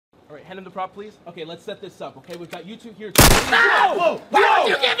All right, hand him the prop, please. Okay, let's set this up. Okay, we've got you two here. No! Whoa! Why would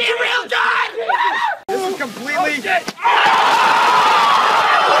you give me a real gun? This is completely.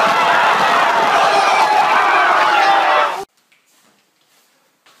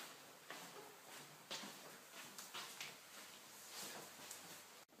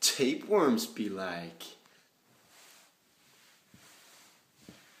 Tapeworms be like.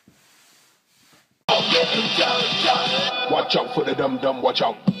 Watch out for the dum-dum, watch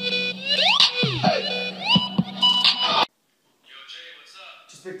out. Hey.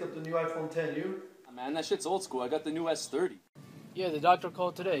 Just picked up the new iPhone 10, you? Man, that shit's old school. I got the new S30. Yeah, the doctor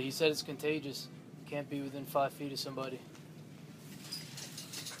called today. He said it's contagious. Can't be within 5 feet of somebody.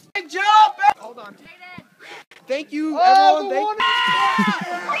 Good job! Hold on. Thank you, everyone.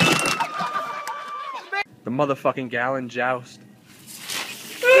 The motherfucking gallon joust.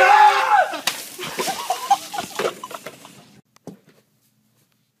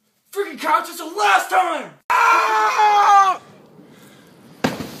 Freaking couch, it's the last time!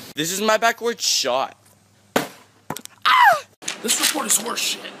 This is my backward shot. This report is horse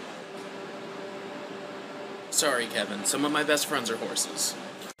shit. Sorry, Kevin. Some of my best friends are horses.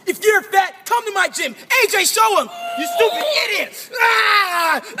 If you're fat, come to my gym. AJ, show him! You stupid idiots!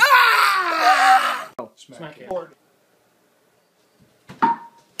 Smack it.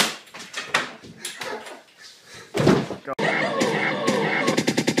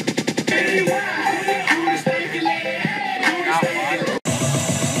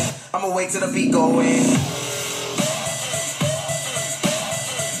 I'ma wait till the beat go in.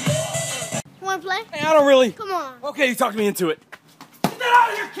 You wanna play? Hey, I don't really. Come on. Okay, you talked me into it. Get that out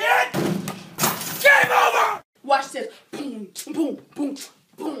of here, kid! Game over! Watch this. Boom, boom, boom,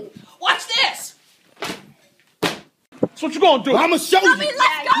 boom. Watch this. That's what you gonna do. I'ma show you. Let's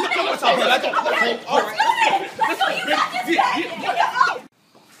go. Let's do it. Let's go. You got this.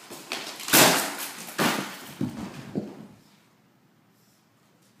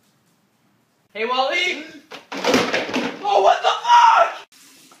 Hey, Wally! Oh, what the fuck?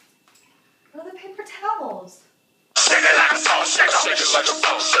 What are the paper towels? Shake it like a song, shake it like a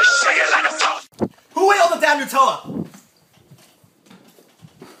song, shake it like a song. Who ate all the damn Nutella?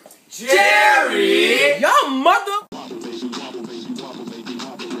 Jerry! Y'all mother...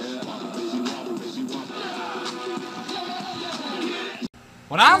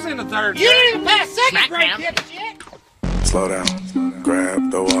 When I was in the third You didn't even pass second grade, yet. Slow down. Grab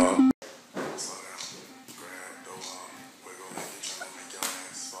the wall.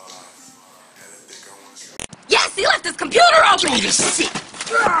 Yes, he left his computer open.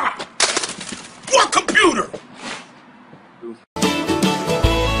 What computer?